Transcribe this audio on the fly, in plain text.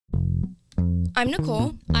I'm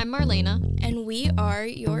Nicole. I'm Marlayna. And we are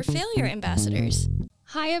your failure ambassadors.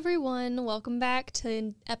 Hi everyone, welcome back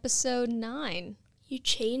to episode 9. You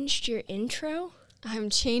changed your intro? I'm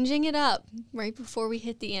changing it up right before we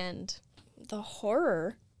hit the end. The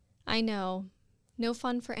horror. I know, no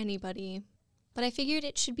fun for anybody, but I figured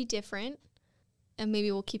it should be different, and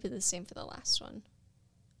maybe we'll keep it the same for the last one.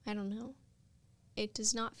 I don't know. It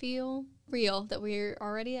does not feel real that we're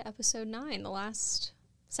already at episode 9,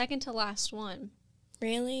 second to last one.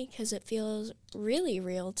 Really? Because it feels really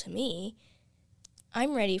real to me.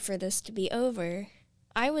 I'm ready for this to be over.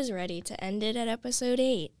 I was ready to end it at episode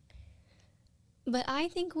 8. But I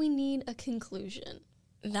think we need a conclusion.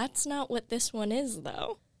 That's not what this one is,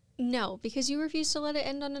 though. No, because you refuse to let it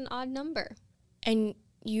end on an odd number. And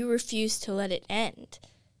you refuse to let it end.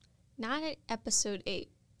 Not at episode 8.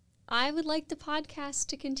 I would like the podcast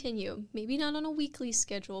to continue. Maybe not on a weekly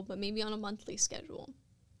schedule, but maybe on a monthly schedule.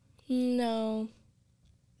 No.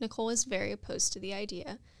 Nicole is very opposed to the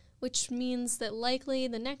idea, which means that likely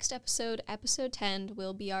the next episode, episode 10,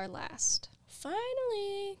 will be our last.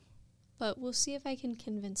 Finally. But we'll see if I can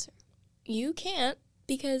convince her. You can't,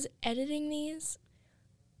 because editing these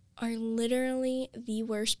are literally the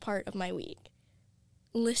worst part of my week.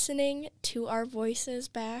 Listening to our voices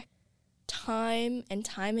back time and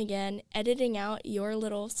time again, editing out your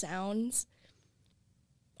little sounds,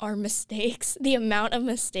 our mistakes, the amount of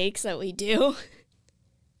mistakes that we do.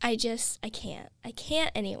 I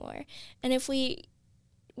can't anymore. And if we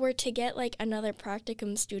were to get like another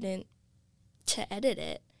practicum student to edit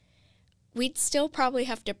it, we'd still probably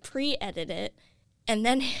have to pre-edit it and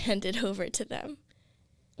then hand it over to them.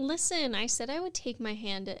 Listen, I said I would take my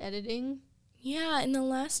hand at editing. Yeah, and the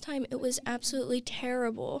last time it was absolutely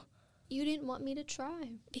terrible. You didn't want me to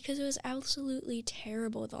try. Because it was absolutely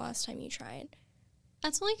terrible the last time you tried.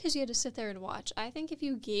 That's only because you had to sit there and watch. I think if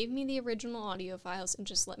you gave me the original audio files and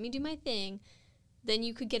just let me do my thing, then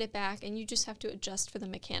you could get it back and you just have to adjust for the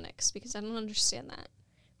mechanics, because I don't understand that.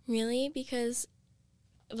 Really? Because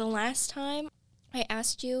the last time I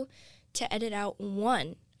asked you to edit out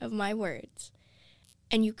one of my words,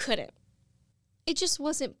 and you couldn't. It just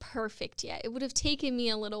wasn't perfect yet. It would have taken me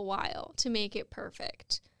a little while to make it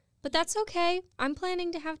perfect. But that's okay. I'm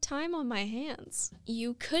planning to have time on my hands.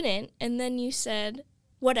 You couldn't, and then you said,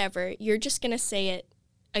 whatever, you're just going to say it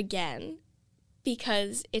again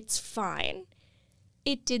because it's fine.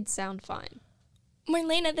 It did sound fine.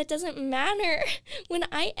 Marlayna, that doesn't matter. When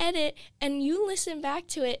I edit and you listen back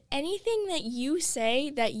to it, anything that you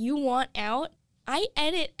say that you want out, I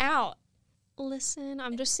edit out. Listen,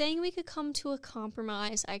 I'm just saying we could come to a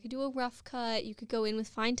compromise. I could do a rough cut. You could go in with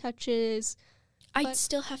fine touches. I'd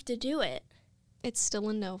still have to do it. It's still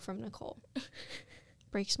a no from Nicole.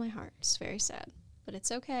 Breaks my heart. It's very sad. But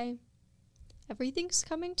it's okay. Everything's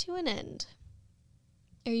coming to an end.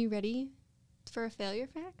 Are you ready for a failure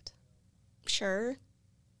fact? Sure.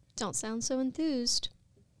 Don't sound so enthused.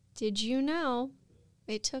 Did you know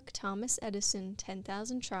it took Thomas Edison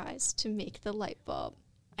 10,000 tries to make the light bulb?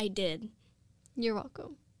 I did. You're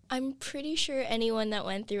welcome. I'm pretty sure anyone that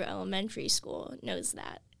went through elementary school knows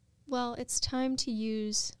that. Well, it's time to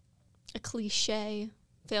use a cliche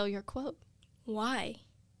failure quote. Why?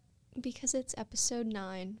 Because it's episode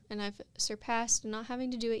 9, and I've surpassed not having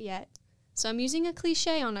to do it yet. So I'm using a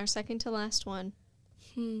cliche on our second to last one.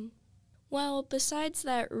 Well, besides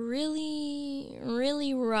that really,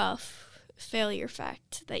 really rough failure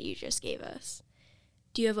fact that you just gave us,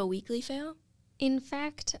 do you have a weekly fail? In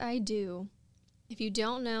fact, I do. If you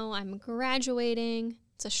don't know, I'm graduating.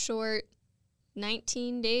 It's a short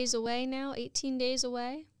 19 days away now, 18 days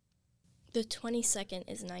away. The 22nd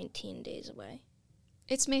is 19 days away.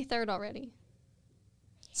 It's May 3rd already.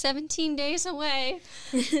 17 days away.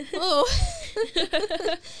 Oh.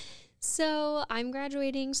 So I'm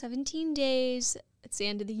graduating 17 days. It's the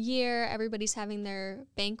end of the year. Everybody's having their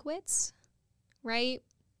banquets, right?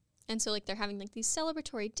 And so, like, they're having, like, these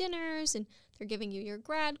celebratory dinners, and they're giving you your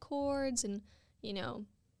grad cords and, you know,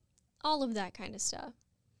 all of that kind of stuff.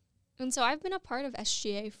 And so I've been a part of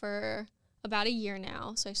SGA for about a year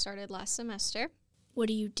now. So I started last semester. What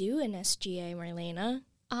do you do in SGA, Marlayna?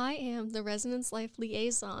 I am the Residence Life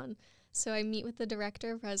Liaison. So I meet with the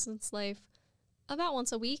director of Residence Life about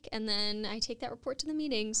once a week, and then I take that report to the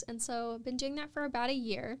meetings. And so I've been doing that for about a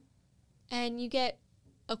year. And you get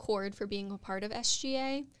a cord for being a part of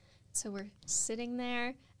SGA. So we're sitting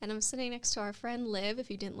there, and I'm sitting next to our friend Liv, if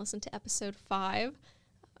you didn't listen to episode 5.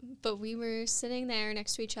 But we were sitting there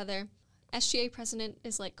next to each other. SGA president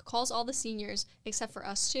is like, calls all the seniors except for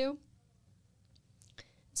us two.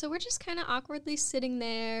 So we're just kind of awkwardly sitting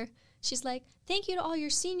there, she's like, thank you to all your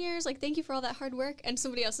seniors. Like, thank you for all that hard work. And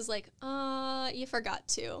somebody else is like, you forgot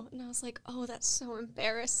to. And I was like, oh, that's so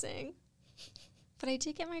embarrassing. But I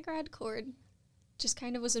did get my grad cord. Just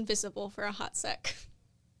kind of was invisible for a hot sec.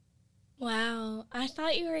 Wow. I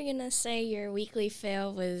thought you were going to say your weekly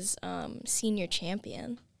fail was senior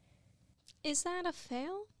champion. Is that a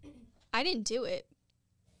fail? I didn't do it.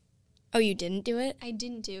 Oh, you didn't do it? I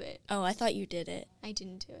didn't do it. Oh, I thought you did it. I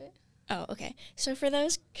didn't do it. Oh, okay. So for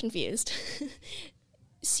those confused,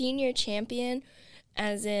 senior champion,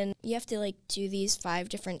 as in you have to like do these 5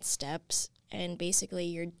 different steps, and basically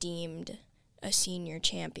you're deemed a senior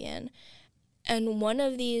champion. And one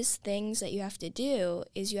of these things that you have to do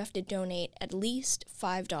is you have to donate at least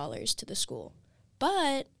 $5 to the school.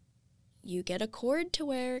 But you get a cord to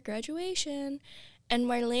wear at graduation. And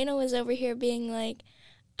Marlayna was over here being like,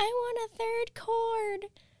 I want a 3rd cord.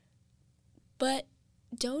 But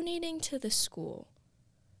donating to the school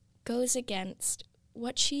goes against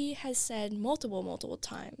what she has said multiple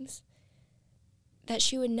times that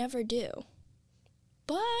she would never do.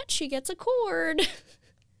 But she gets a cord.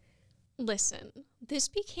 Listen, this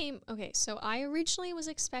became... Okay, so I originally was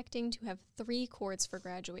expecting to have 3 cords for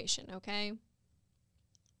graduation, okay?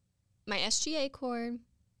 My SGA cord,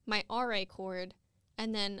 my RA cord,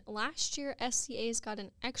 and then last year SCA's got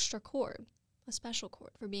an extra cord, a special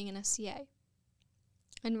cord for being an SCA.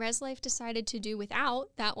 And Res Life decided to do without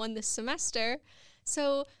that one this semester.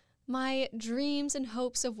 So my dreams and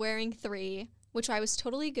hopes of wearing 3, which I was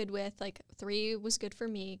totally good with, like 3 was good for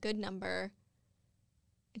me, good number,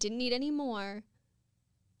 I didn't need any more,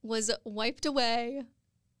 was wiped away.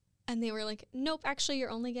 And they were like, nope, actually you're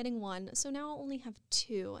only getting 1. So now I'll only have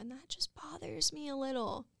 2. And that just bothers me a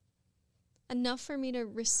little. Enough for me to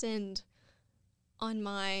rescind on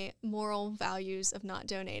my moral values of not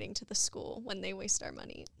donating to the school when they waste our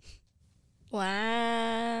money.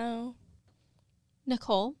 Wow.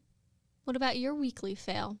 Nicole, what about your weekly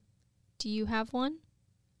fail? Do you have one?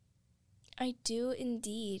 I do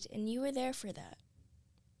indeed, and you were there for that.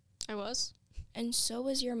 I was. And so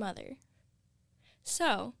was your mother.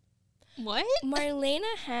 So, what?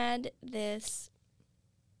 Marlayna had this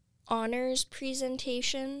honors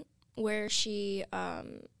presentation where she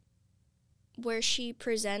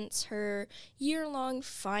presents her year-long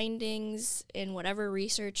findings in whatever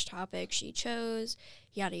research topic she chose,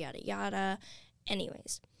 yada, yada, yada.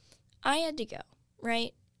 Anyways, I had to go,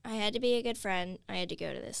 right? I had to be a good friend. I had to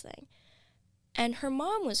go to this thing. And her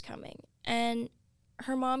mom was coming, and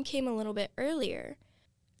her mom came a little bit earlier.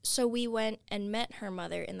 So we went and met her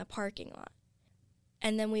mother in the parking lot.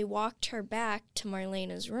 And then we walked her back to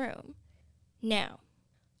Marlayna's room. Now,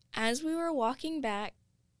 as we were walking back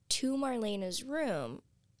to Marlayna's room,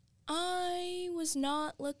 I was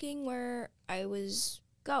not looking where I was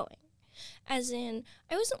going. As in,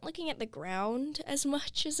 I wasn't looking at the ground as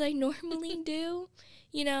much as I normally do.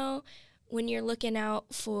 You know, when you're looking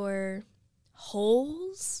out for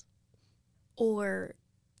holes or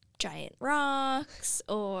giant rocks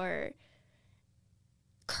or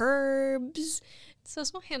curbs.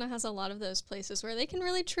 Susquehanna has a lot of those places where they can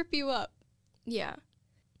really trip you up. Yeah.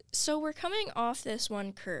 So we're coming off this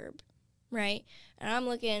one curb, right? And I'm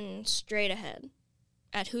looking straight ahead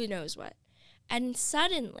at who knows what. And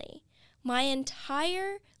suddenly, my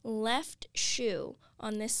entire left shoe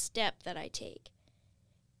on this step that I take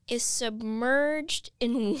is submerged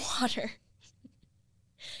in water.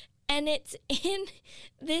 And it's in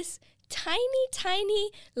this tiny, tiny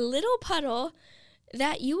little puddle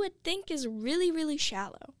that you would think is really, really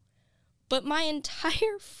shallow. But my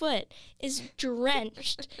entire foot is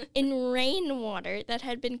drenched in rainwater that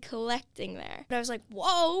had been collecting there. And I was like,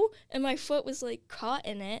 whoa! And my foot was like caught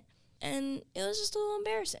in it. And it was just a little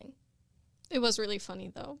embarrassing. It was really funny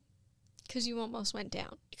though, because you almost went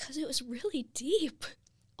down. Because it was really deep.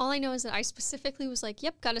 All I know is that I specifically was like,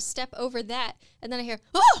 yep, got to step over that. And then I hear,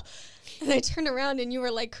 oh! And I turned around and you were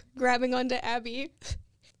like grabbing onto Abby.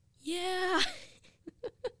 Yeah.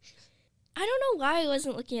 I don't know why I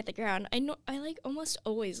wasn't looking at the ground. I like almost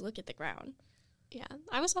always look at the ground. Yeah.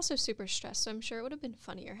 I was also super stressed, so I'm sure it would have been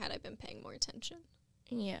funnier had I been paying more attention.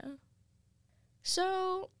 Yeah.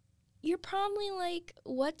 So you're probably like,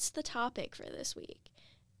 what's the topic for this week?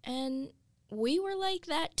 And we were like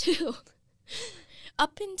that too.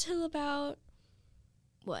 Up until about,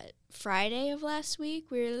 Friday of last week,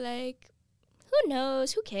 we were like, who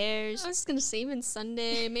knows? Who cares? I was going to say even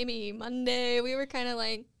Sunday, maybe Monday. We were kind of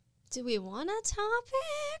like, do we want a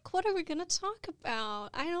topic? What are we going to talk about?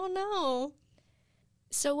 I don't know.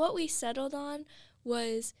 So what we settled on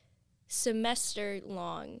was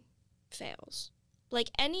semester-long fails. Like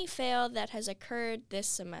any fail that has occurred this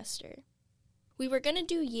semester. We were going to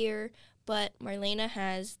do year, but Marlayna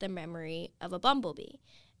has the memory of a bumblebee.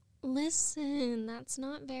 Listen, that's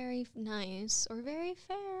not very nice or very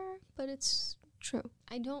fair, but it's true.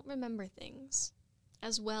 I don't remember things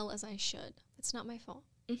as well as I should. It's not my fault.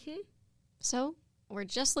 Mm-hmm. So, we're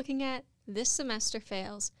just looking at this semester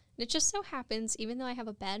fails. And it just so happens, even though I have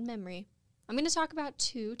a bad memory, I'm going to talk about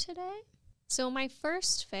 2 today. So my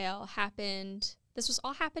first fail happened, this was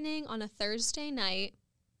all happening on a Thursday night.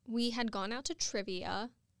 We had gone out to trivia.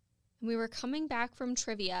 And we were coming back from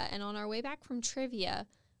trivia. And on our way back from trivia,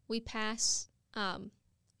 we pass a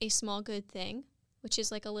small good thing, which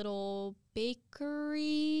is like a little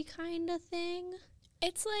bakery kind of thing.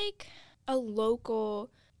 It's like a local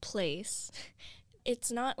place.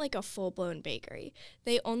 It's not like a full-blown bakery.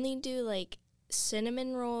 They only do like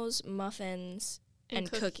cinnamon rolls, muffins,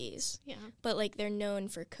 and cookies. Yeah. But like they're known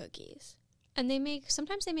for cookies. And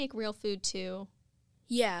sometimes they make real food too.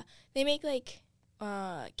 Yeah. They make like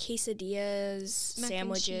quesadillas, Mac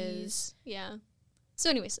sandwiches. Yeah. So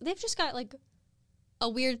anyways, they've just got like a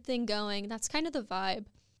weird thing going. That's kind of the vibe.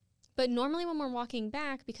 But normally when we're walking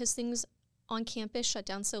back, because things on campus shut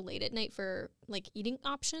down so late at night for like eating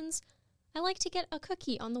options, I like to get a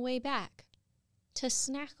cookie on the way back to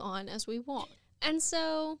snack on as we walk. And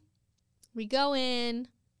so we go in,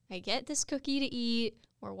 I get this cookie to eat,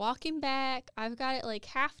 we're walking back, I've got it like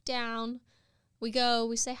half down. We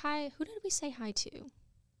say hi. Who did we say hi to?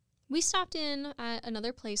 We stopped in at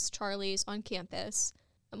another place, Charlie's, on campus,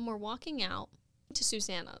 and we're walking out to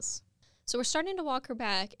Susanna's. So we're starting to walk her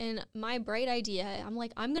back, and my bright idea, I'm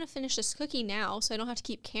like, I'm going to finish this cookie now so I don't have to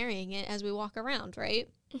keep carrying it as we walk around, right?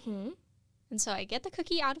 Mm-hmm. And so I get the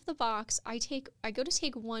cookie out of the box, I go to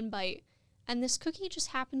take one bite, and this cookie just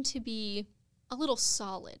happened to be a little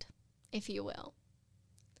solid, if you will.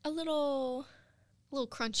 A little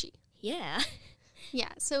crunchy. Yeah. Yeah,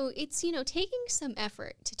 so it's, taking some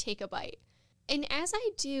effort to take a bite. And as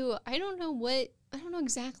I do, I don't know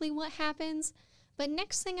exactly what happens, but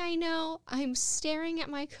next thing I know, I'm staring at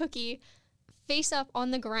my cookie face up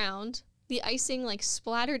on the ground, the icing like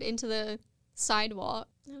splattered into the sidewalk.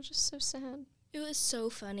 It was just so sad. It was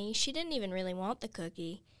so funny. She didn't even really want the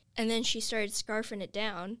cookie. And then she started scarfing it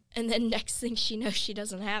down. And then next thing she knows, she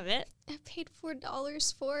doesn't have it. I paid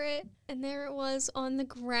 $4 for it, and there it was on the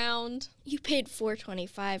ground. You paid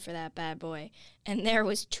 $4.25 for that bad boy, and there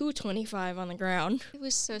was $2.25 on the ground. It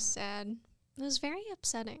was so sad. It was very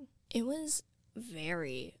upsetting. It was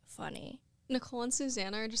very funny. Nicole and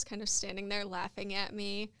Susanna are just kind of standing there laughing at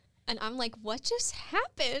me, and I'm like, what just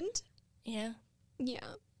happened? Yeah.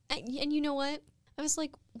 Yeah. And you know what? I was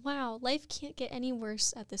like, wow, life can't get any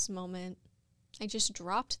worse at this moment. I just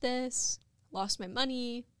dropped this, lost my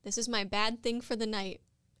money. This is my bad thing for the night.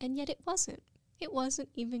 And yet it wasn't. It wasn't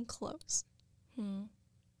even close.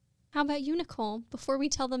 How about you, Nicole? Before we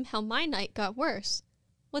tell them how my night got worse,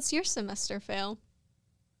 what's your semester fail?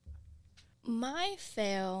 My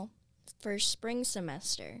fail for spring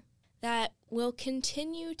semester that will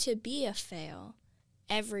continue to be a fail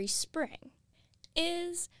every spring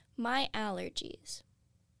is my allergies.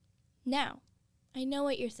 Now, I know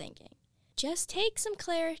what you're thinking. Just take some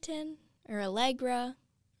Claritin or Allegra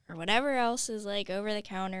or whatever else is like over the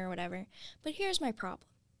counter or whatever. But here's my problem.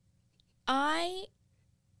 I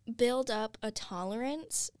build up a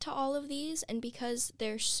tolerance to all of these, and because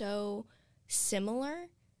they're so similar,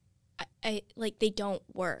 I like they don't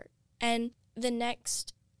work. And the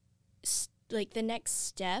next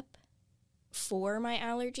step for my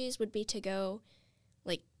allergies would be to go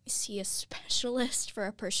like see a specialist for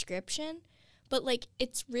a prescription, but like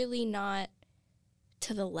it's really not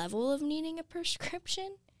to the level of needing a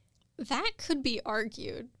prescription. That could be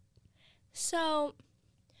argued. So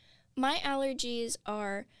my allergies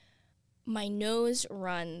are my nose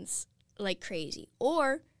runs like crazy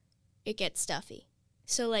or it gets stuffy.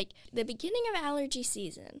 So like the beginning of allergy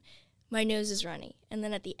season, my nose is runny, and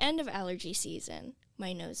then at the end of allergy season,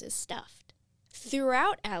 my nose is stuffed.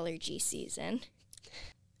 Throughout allergy season,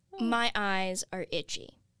 my eyes are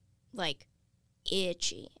itchy, like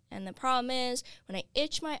itchy. And the problem is when I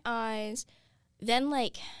itch my eyes, then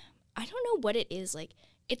like, I don't know what it is. Like,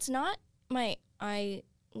 it's not my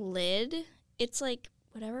eyelid. It's like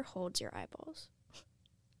whatever holds your eyeballs.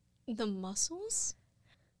 The muscles?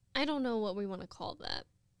 I don't know what we want to call that.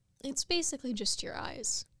 It's basically just your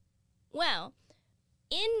eyes. Well,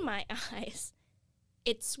 in my eyes,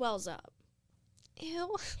 it swells up.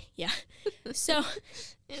 Ew. Yeah. So.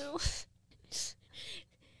 Ew.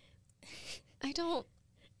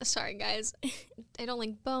 Sorry guys, I don't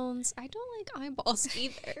like bones. I don't like eyeballs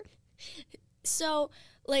either. So,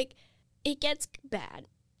 like, it gets bad.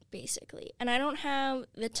 basically. And I don't have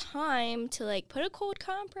the time to, like, put a cold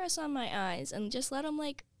compress on my eyes and just let them,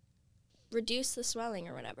 like, reduce the swelling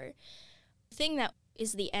or whatever. The thing that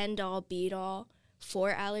is the end-all, beat-all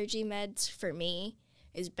for allergy meds for me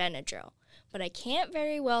is Benadryl. But I can't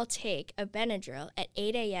very well take a Benadryl at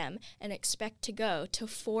 8 a.m. and expect to go to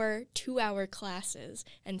 4 2-hour classes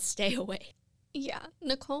and stay awake. Yeah,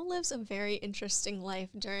 Nicole lives a very interesting life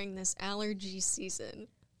during this allergy season.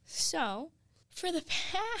 So, for the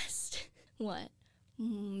past,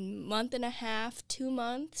 month and a half, 2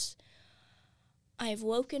 months, I've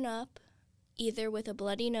woken up either with a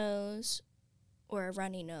bloody nose or a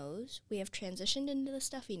runny nose. We have transitioned into the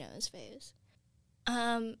stuffy nose phase.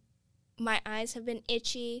 My eyes have been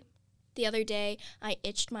itchy. The other day, I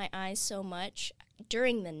itched my eyes so much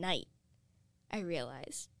during the night, I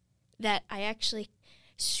realized that I actually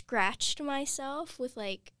scratched myself with,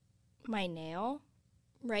 like, my nail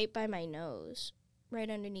right by my nose, right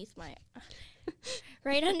underneath my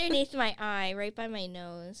eye, right by my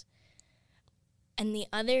nose. And the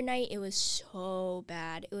other night, it was so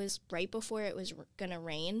bad. It was right before it was gonna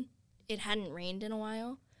rain. It hadn't rained in a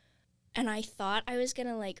while. And I thought I was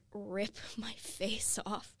gonna, like, rip my face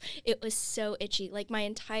off. It was so itchy. Like, my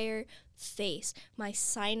entire face, my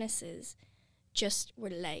sinuses just were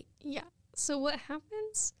like... Yeah. So what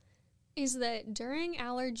happens is that during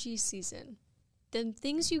allergy season, the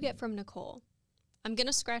things you get from Nicole, I'm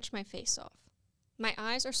gonna scratch my face off. My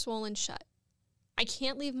eyes are swollen shut. I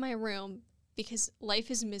can't leave my room because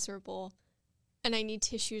life is miserable and I need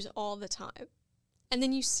tissues all the time. And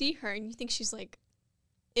then you see her and you think she's, like,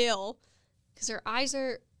 ill because her eyes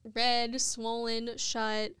are red, swollen,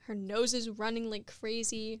 shut. Her nose is running like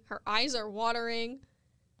crazy. Her eyes are watering.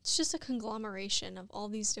 It's just a conglomeration of all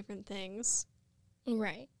these different things.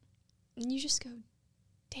 Right. And you just go,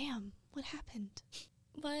 damn, what happened?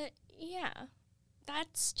 But, yeah,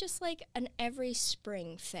 that's just like an every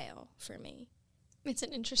spring fail for me. It's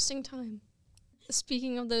an interesting time.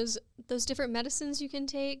 Speaking of those different medicines you can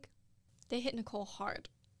take, they hit Nicole hard.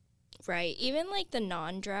 Right. Even, like, the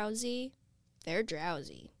non-drowsy, they're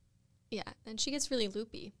drowsy. Yeah, and she gets really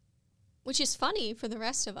loopy, which is funny for the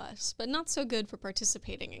rest of us, but not so good for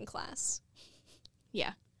participating in class.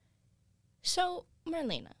 Yeah. So,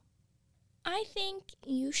 Marlayna, I think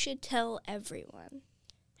you should tell everyone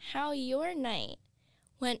how your night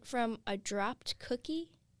went from a dropped cookie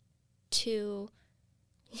to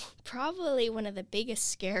probably one of the biggest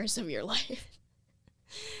scares of your life.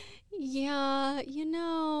 Yeah,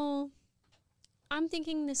 I'm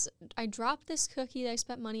thinking I dropped this cookie that I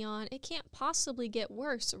spent money on. It can't possibly get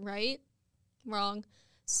worse, right? Wrong.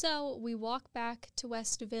 So we walk back to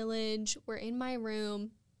West Village. We're in my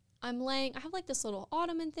room. I have like this little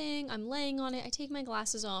ottoman thing. I'm laying on it. I take my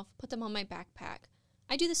glasses off, put them on my backpack.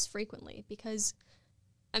 I do this frequently because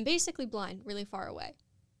I'm basically blind really far away.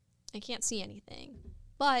 I can't see anything.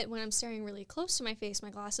 But when I'm staring really close to my face,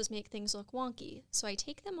 my glasses make things look wonky. So I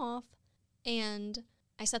take them off and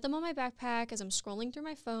I set them on my backpack as I'm scrolling through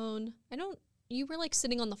my phone. You were like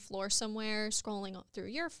sitting on the floor somewhere, scrolling through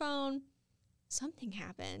your phone. Something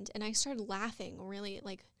happened and I started laughing really,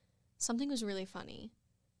 like, something was really funny.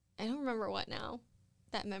 I don't remember what now.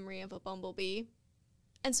 That memory of a bumblebee.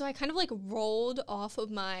 And so I kind of like rolled off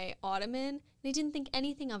of my ottoman and I didn't think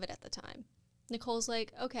anything of it at the time. Nicole's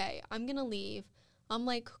like, okay, I'm gonna leave. I'm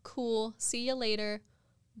like, cool, see you later,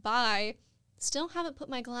 bye. Still haven't put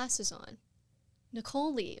my glasses on.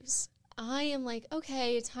 Nicole leaves. I am like,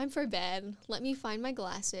 okay, time for bed. Let me find my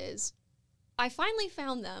glasses. I finally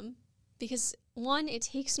found them because, one, it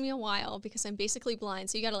takes me a while because I'm basically blind,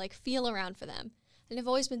 so you gotta like feel around for them. And I've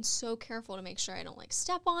always been so careful to make sure I don't like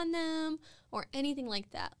step on them or anything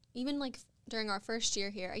like that. Even like during our first year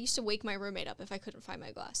here, I used to wake my roommate up if I couldn't find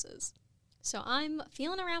my glasses. So I'm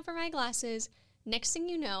feeling around for my glasses. Next thing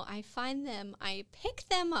you know, I find them, I pick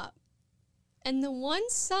them up, and the one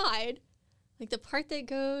side, like the part that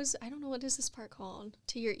goes, I don't know, what is this part called?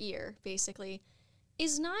 To your ear, basically,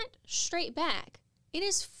 is not straight back. It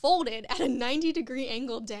is folded at a 90-degree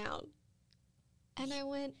angle down. And I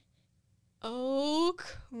went, oh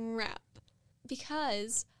crap.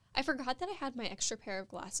 Because I forgot that I had my extra pair of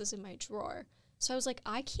glasses in my drawer. So I was like,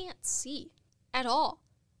 I can't see at all.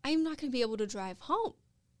 I'm not going to be able to drive home.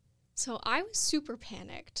 So I was super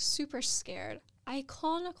panicked, super scared. I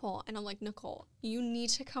call Nicole and I'm like, Nicole, you need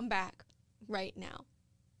to come back right now.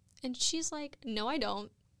 And she's like, no, I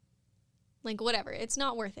don't. Like, whatever, it's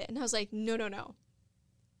not worth it. And I was like, no.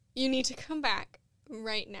 You need to come back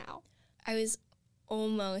right now. I was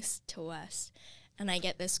almost to West and I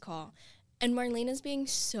get this call. And Marlayna's being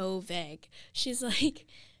so vague. She's like,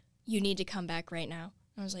 you need to come back right now.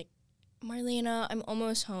 I was like, Marlayna, I'm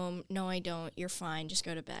almost home. No, I don't. You're fine. Just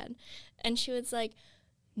go to bed. And she was like,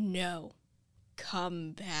 no,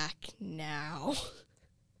 come back now.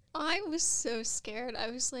 I was so scared.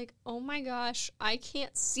 I was like, oh my gosh, I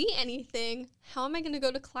can't see anything. How am I going to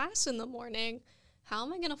go to class in the morning? How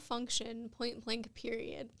am I going to function, point blank,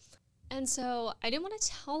 period? And so I didn't want to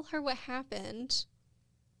tell her what happened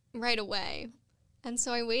right away. And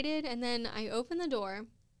so I waited, and then I opened the door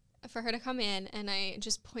for her to come in, and I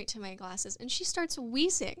just point to my glasses, and she starts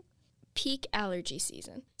wheezing. Peak allergy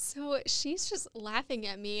season. So she's just laughing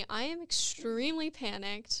at me. I am extremely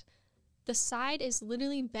panicked. The side is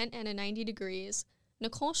literally bent at a 90 degrees.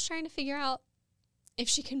 Nicole's trying to figure out if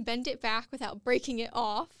she can bend it back without breaking it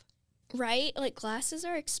off. Right? Like, glasses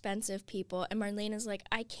are expensive, people. And Marlayna's like,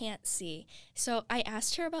 I can't see. So I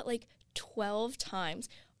asked her about, 12 times,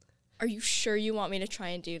 are you sure you want me to try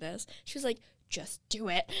and do this? She was like, just do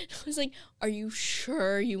it. I was like, are you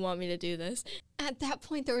sure you want me to do this? At that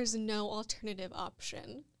point, there was no alternative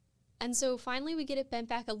option. And so finally we get it bent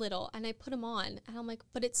back a little, and I put them on, and I'm like,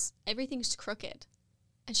 but everything's crooked.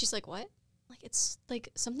 And she's like, what? It's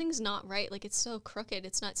something's not right. It's so crooked.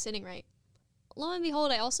 It's not sitting right. Lo and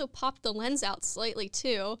behold, I also popped the lens out slightly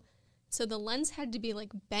too. So the lens had to be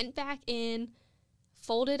bent back in,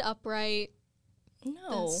 folded upright.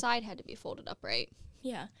 No. The side had to be folded upright.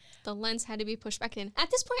 Yeah. The lens had to be pushed back in. At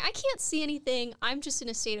this point, I can't see anything. I'm just in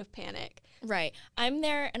a state of panic. Right. I'm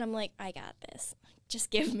there, and I'm like, I got this. Just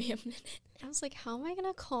give me a minute. I was like, how am I going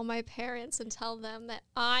to call my parents and tell them that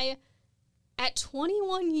I, at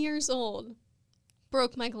 21 years old,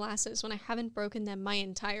 broke my glasses when I haven't broken them my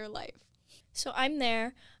entire life? So I'm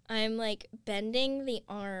there. I'm, bending the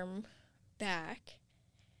arm back.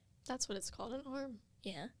 That's what it's called, an arm.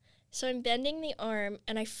 Yeah. So I'm bending the arm,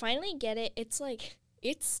 and I finally get it. It's,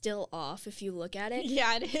 it's still off if you look at it.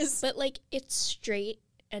 Yeah, it is. But, it's straight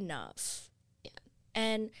enough. Yeah.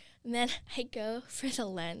 And then I go for the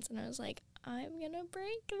lens, and I was like, I'm going to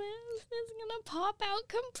break this. It's going to pop out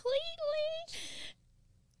completely.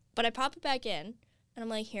 But I pop it back in, and I'm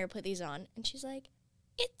like, here, put these on. And she's like,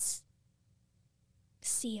 it's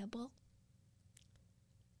seeable.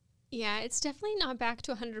 Yeah, it's definitely not back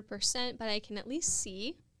to 100%, but I can at least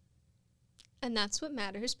see. And that's what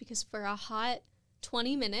matters, because for a hot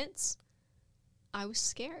 20 minutes, I was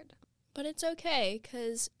scared. But it's okay,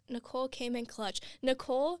 because Nicole came in clutch.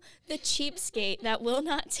 Nicole, the cheapskate that will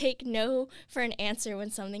not take no for an answer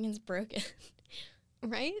when something is broken.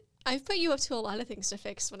 Right? I've put you up to a lot of things to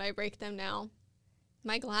fix when I break them now.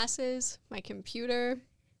 My glasses, my computer.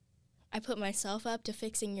 I put myself up to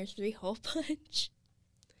fixing your 3-hole punch.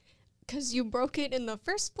 Because you broke it in the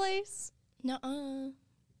first place? Nuh-uh.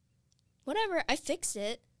 Whatever, I fixed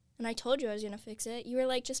it. And I told you I was going to fix it. You were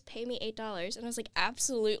like, just pay me $8. And I was like,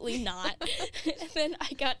 absolutely not. And then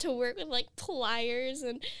I got to work with pliers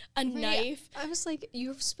and a knife. I was like,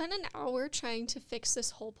 you've spent an hour trying to fix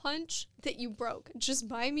this hole punch that you broke. Just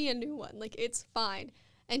buy me a new one. It's fine.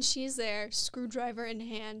 And she's there, screwdriver in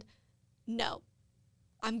hand. No,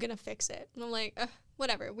 I'm going to fix it. And I'm like,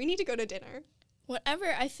 whatever. We need to go to dinner.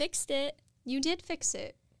 Whatever, I fixed it. You did fix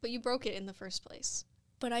it, but you broke it in the first place.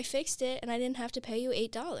 But I fixed it, and I didn't have to pay you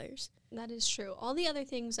 $8. That is true. All the other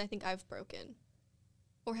things I think I've broken.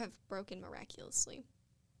 Or have broken miraculously.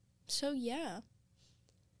 So, yeah.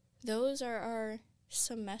 Those are our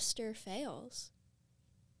semester fails.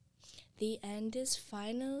 The end is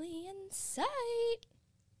finally in sight.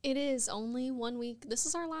 It is only 1 week. This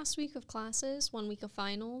is our last week of classes, 1 week of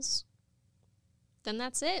finals. Then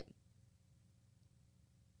that's it.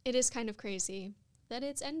 It is kind of crazy that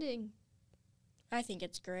it's ending. I think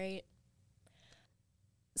it's great.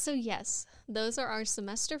 So yes, those are our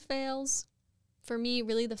semester fails. For me,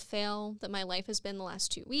 really the fail that my life has been the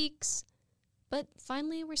last 2 weeks. But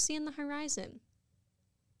finally, we're seeing the horizon.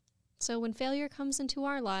 So when failure comes into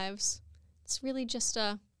our lives, it's really just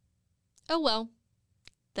oh well,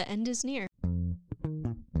 the end is near.